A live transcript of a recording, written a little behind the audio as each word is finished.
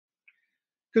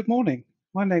Good morning.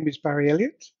 My name is Barry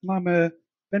Elliott, and I'm a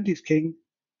BendixKing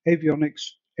Avionics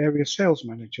Area Sales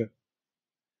Manager.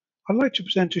 I'd like to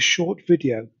present a short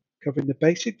video covering the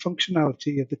basic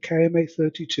functionality of the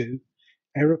KMA32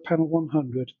 AeroPanel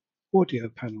 100 audio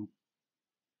panel.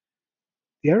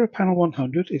 The AeroPanel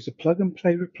 100 is a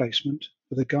plug-and-play replacement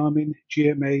for the Garmin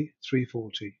GMA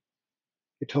 340.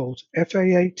 It holds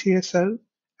FAA TSO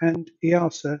and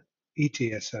EASA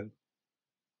ETSO.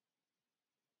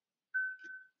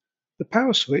 The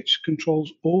power switch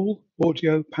controls all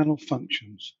audio panel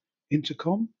functions,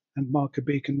 intercom and marker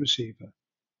beacon receiver.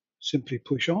 Simply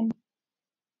push on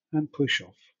and push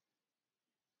off.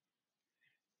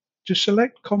 To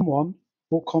select COM1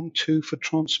 or COM2 for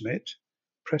transmit,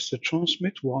 press the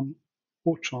Transmit 1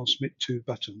 or Transmit 2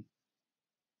 button.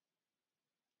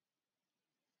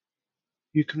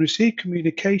 You can receive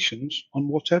communications on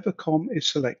whatever COM is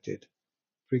selected.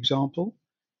 For example,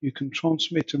 you can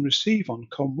transmit and receive on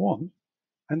COM1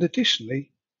 and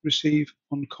additionally receive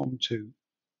on COM2.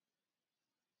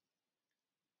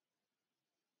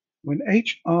 When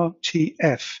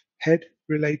HRTF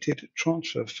head-related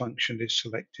transfer function is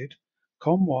selected,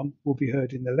 COM1 will be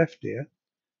heard in the left ear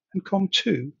and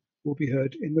COM2 will be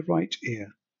heard in the right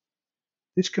ear.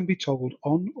 This can be toggled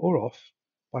on or off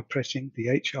by pressing the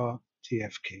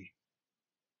HRTF key.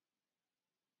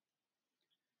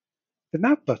 The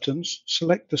nav buttons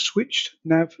select the switched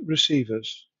nav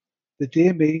receivers. The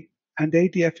DME and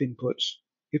ADF inputs,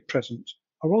 if present,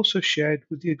 are also shared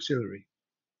with the auxiliary.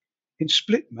 In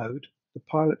split mode, the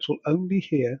pilot will only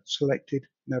hear selected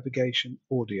navigation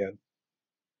audio.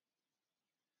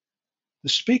 The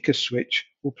speaker switch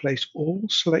will place all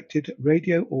selected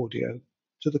radio audio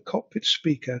to the cockpit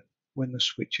speaker when the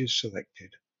switch is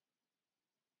selected.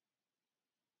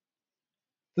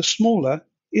 The smaller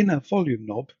inner volume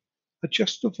knob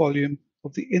adjusts the volume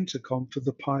of the intercom for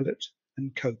the pilot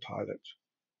and co-pilot.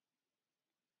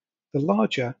 The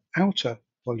larger outer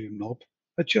volume knob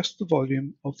adjusts the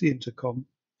volume of the intercom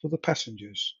for the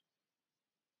passengers.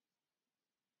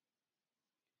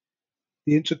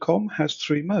 The intercom has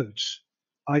three modes: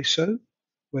 ISO,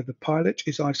 where the pilot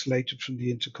is isolated from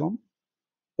the intercom;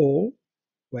 All,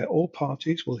 where all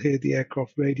parties will hear the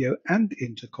aircraft radio and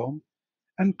intercom;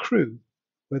 and Crew,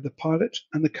 where the pilot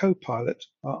and the co-pilot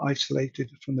are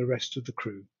isolated from the rest of the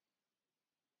crew.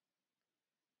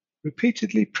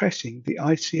 Repeatedly pressing the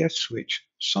ICS switch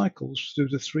cycles through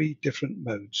the three different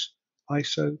modes: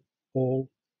 ISO,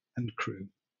 All, and Crew.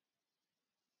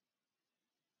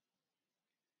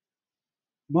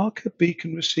 Marker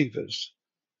beacon receivers.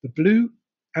 The blue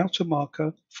outer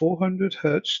marker 400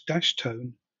 Hz dash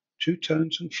tone, 2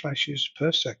 tones and flashes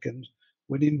per second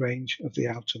when in range of the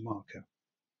outer marker.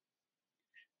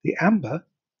 The amber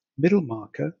middle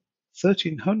marker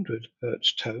 1300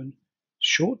 Hz tone,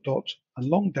 short dot and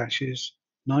long dashes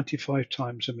 95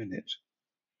 times a minute.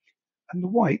 And the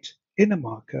white inner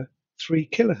marker 3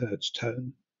 kHz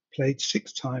tone, played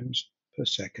 6 times per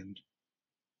second.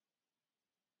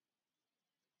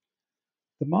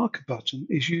 The marker button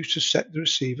is used to set the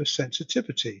receiver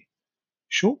sensitivity.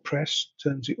 Short press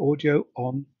turns the audio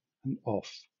on and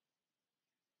off.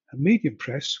 A medium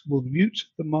press will mute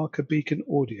the marker beacon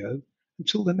audio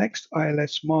until the next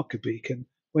ILS marker beacon,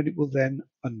 when it will then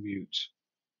unmute.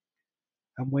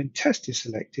 And when test is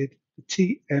selected, the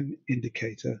TM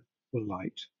indicator will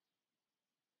light.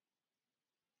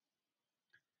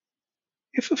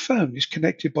 If a phone is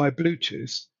connected by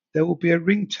Bluetooth, there will be a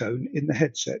ringtone in the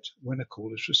headset when a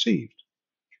call is received.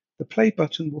 The play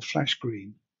button will flash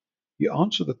green. You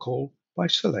answer the call by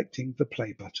selecting the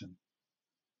play button.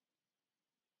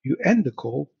 You end the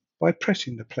call by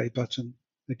pressing the play button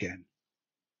again.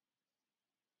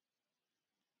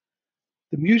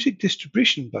 The music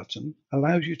distribution button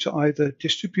allows you to either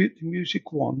distribute the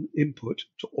Music 1 input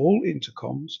to all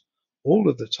intercoms all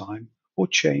of the time or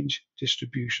change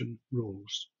distribution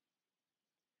rules.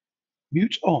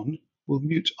 Mute on will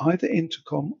mute either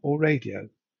intercom or radio.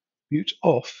 Mute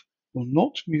off will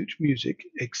not mute music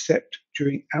except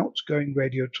during outgoing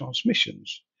radio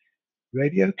transmissions.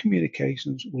 Radio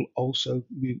communications will also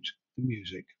mute the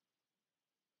music.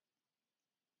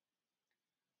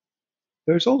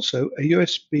 There is also a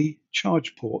USB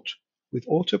charge port with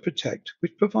Auto Protect,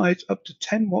 which provides up to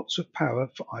 10 watts of power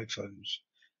for iPhones,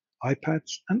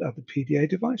 iPads, and other PDA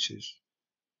devices.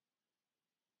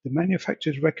 The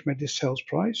manufacturer's recommended sales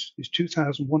price is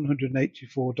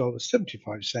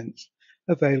 $2,184.75,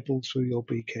 available through your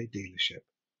BK dealership.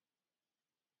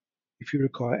 If you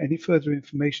require any further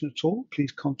information at all,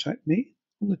 please contact me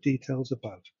on the details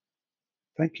above.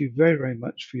 Thank you very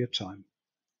much for your time.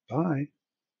 Bye.